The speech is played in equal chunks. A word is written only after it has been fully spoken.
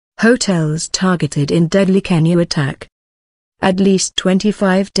Hotels targeted in deadly Kenya attack. At least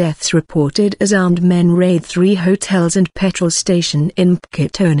 25 deaths reported as armed men raid 3 hotels and petrol station in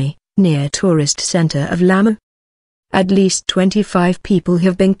Mkitoni, near tourist center of Lamu. At least 25 people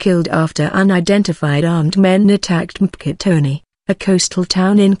have been killed after unidentified armed men attacked Mkitoni, a coastal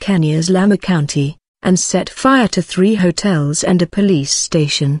town in Kenya's Lamu County, and set fire to 3 hotels and a police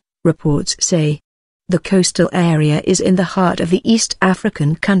station, reports say. The coastal area is in the heart of the East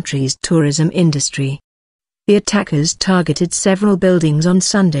African country's tourism industry. The attackers targeted several buildings on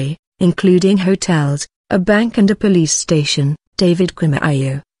Sunday, including hotels, a bank and a police station. David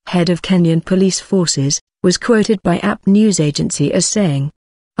Kimayo, head of Kenyan police forces, was quoted by App news agency as saying,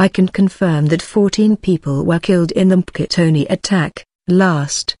 "I can confirm that 14 people were killed in the Mkitoni attack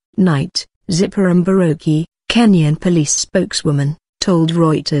last night." Zipporah Mbaroki, Kenyan police spokeswoman, told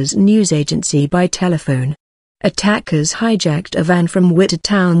Reuters news agency by telephone. Attackers hijacked a van from Witter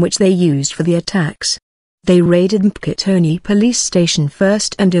town which they used for the attacks. They raided Mkitoni police station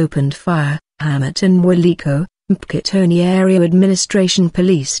first and opened fire, Hamilton Waliko, Mkitoni Area Administration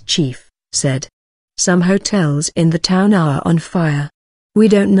Police Chief, said. Some hotels in the town are on fire. We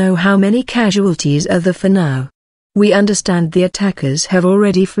don't know how many casualties are there for now. We understand the attackers have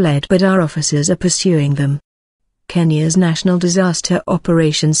already fled but our officers are pursuing them. Kenya's National Disaster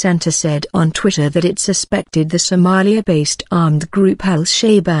Operations Center said on Twitter that it suspected the Somalia-based armed group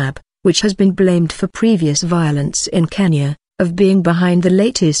Al-Shabaab, which has been blamed for previous violence in Kenya, of being behind the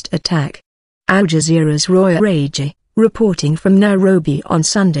latest attack. Al Jazeera's Roy Raji, reporting from Nairobi on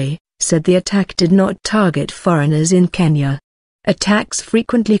Sunday, said the attack did not target foreigners in Kenya. Attacks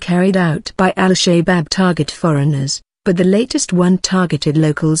frequently carried out by Al-Shabaab target foreigners, but the latest one targeted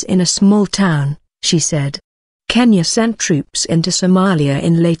locals in a small town, she said. Kenya sent troops into Somalia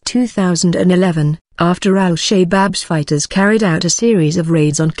in late 2011, after Al-Shabaab's fighters carried out a series of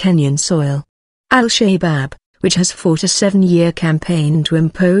raids on Kenyan soil. Al-Shabaab, which has fought a 7-year campaign to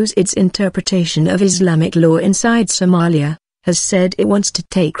impose its interpretation of Islamic law inside Somalia, has said it wants to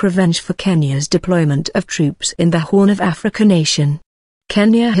take revenge for Kenya's deployment of troops in the Horn of Africa nation.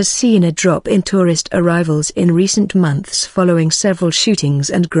 Kenya has seen a drop in tourist arrivals in recent months following several shootings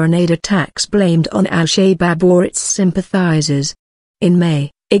and grenade attacks blamed on Al-Shabaab or its sympathizers. In May,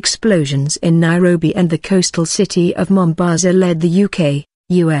 explosions in Nairobi and the coastal city of Mombasa led the UK,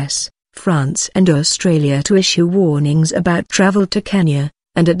 US, France and Australia to issue warnings about travel to Kenya,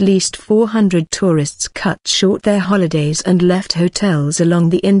 and at least 400 tourists cut short their holidays and left hotels along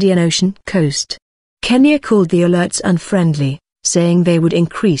the Indian Ocean coast. Kenya called the alerts unfriendly, saying they would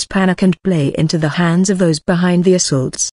increase panic and play into the hands of those behind the assaults.